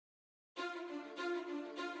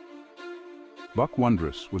Buck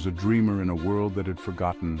Wondrous was a dreamer in a world that had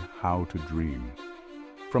forgotten how to dream.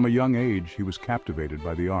 From a young age, he was captivated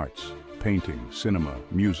by the arts, painting, cinema,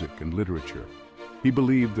 music, and literature. He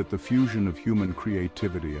believed that the fusion of human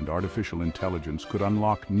creativity and artificial intelligence could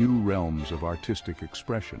unlock new realms of artistic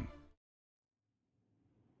expression.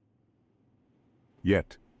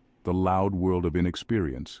 Yet, the loud world of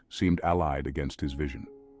inexperience seemed allied against his vision.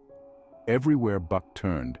 Everywhere Buck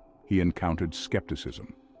turned, he encountered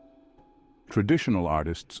skepticism. Traditional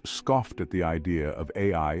artists scoffed at the idea of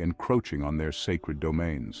AI encroaching on their sacred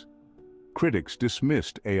domains. Critics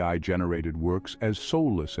dismissed AI-generated works as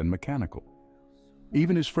soulless and mechanical.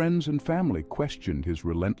 Even his friends and family questioned his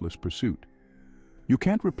relentless pursuit. "You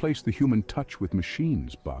can't replace the human touch with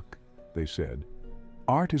machines, Buck," they said.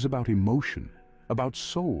 "Art is about emotion, about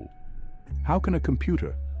soul. How can a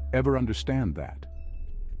computer ever understand that?"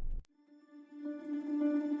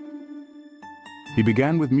 He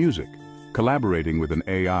began with music, collaborating with an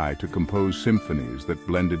AI to compose symphonies that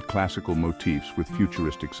blended classical motifs with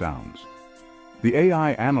futuristic sounds. The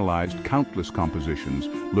AI analyzed countless compositions,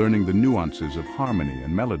 learning the nuances of harmony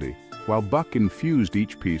and melody, while Buck infused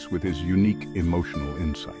each piece with his unique emotional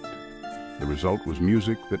insight. The result was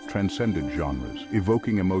music that transcended genres,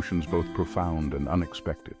 evoking emotions both profound and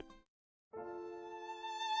unexpected.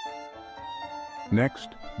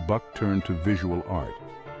 Next, Buck turned to visual art.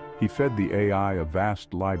 He fed the AI a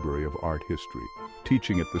vast library of art history,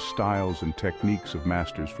 teaching it the styles and techniques of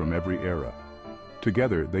masters from every era.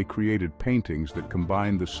 Together, they created paintings that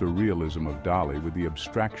combined the surrealism of Dali with the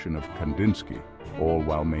abstraction of Kandinsky, all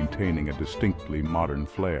while maintaining a distinctly modern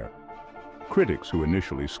flair. Critics who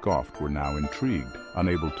initially scoffed were now intrigued,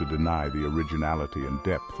 unable to deny the originality and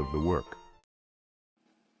depth of the work.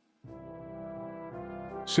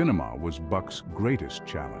 Cinema was Buck's greatest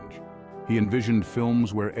challenge. He envisioned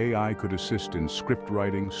films where AI could assist in script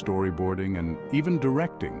writing, storyboarding, and even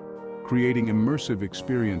directing, creating immersive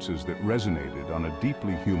experiences that resonated on a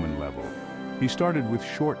deeply human level. He started with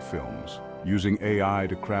short films, using AI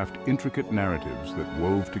to craft intricate narratives that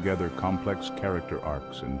wove together complex character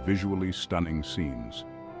arcs and visually stunning scenes.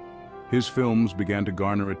 His films began to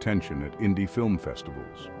garner attention at indie film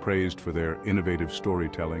festivals, praised for their innovative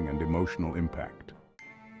storytelling and emotional impact.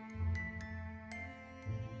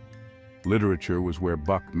 Literature was where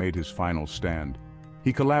Buck made his final stand.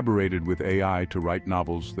 He collaborated with AI to write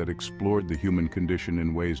novels that explored the human condition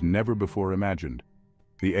in ways never before imagined.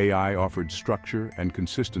 The AI offered structure and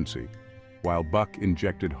consistency, while Buck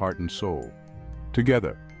injected heart and soul.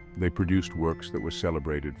 Together, they produced works that were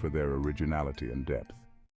celebrated for their originality and depth.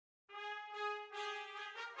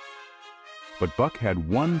 But Buck had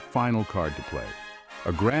one final card to play,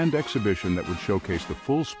 a grand exhibition that would showcase the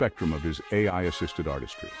full spectrum of his AI-assisted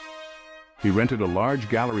artistry. He rented a large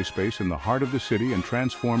gallery space in the heart of the city and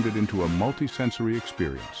transformed it into a multi-sensory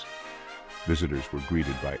experience. Visitors were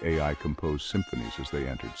greeted by AI-composed symphonies as they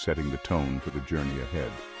entered, setting the tone for the journey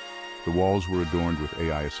ahead. The walls were adorned with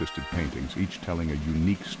AI-assisted paintings, each telling a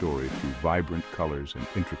unique story through vibrant colors and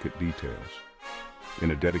intricate details. In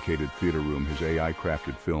a dedicated theater room, his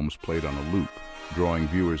AI-crafted films played on a loop, drawing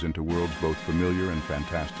viewers into worlds both familiar and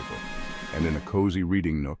fantastical. And in a cozy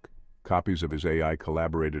reading nook, copies of his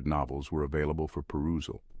AI-collaborated novels were available for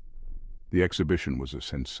perusal. The exhibition was a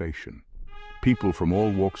sensation. People from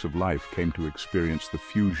all walks of life came to experience the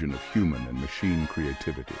fusion of human and machine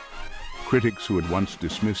creativity. Critics who had once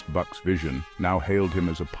dismissed Buck's vision now hailed him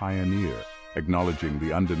as a pioneer, acknowledging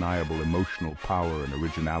the undeniable emotional power and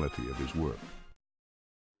originality of his work.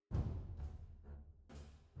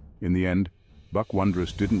 In the end, Buck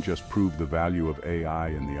Wondrous didn't just prove the value of AI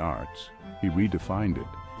in the arts, he redefined it.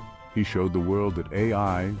 He showed the world that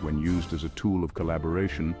AI, when used as a tool of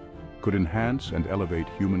collaboration, could enhance and elevate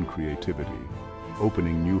human creativity,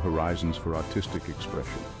 opening new horizons for artistic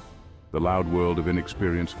expression. The loud world of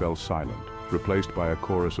inexperience fell silent, replaced by a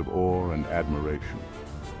chorus of awe and admiration.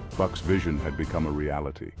 Buck's vision had become a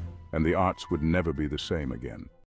reality, and the arts would never be the same again.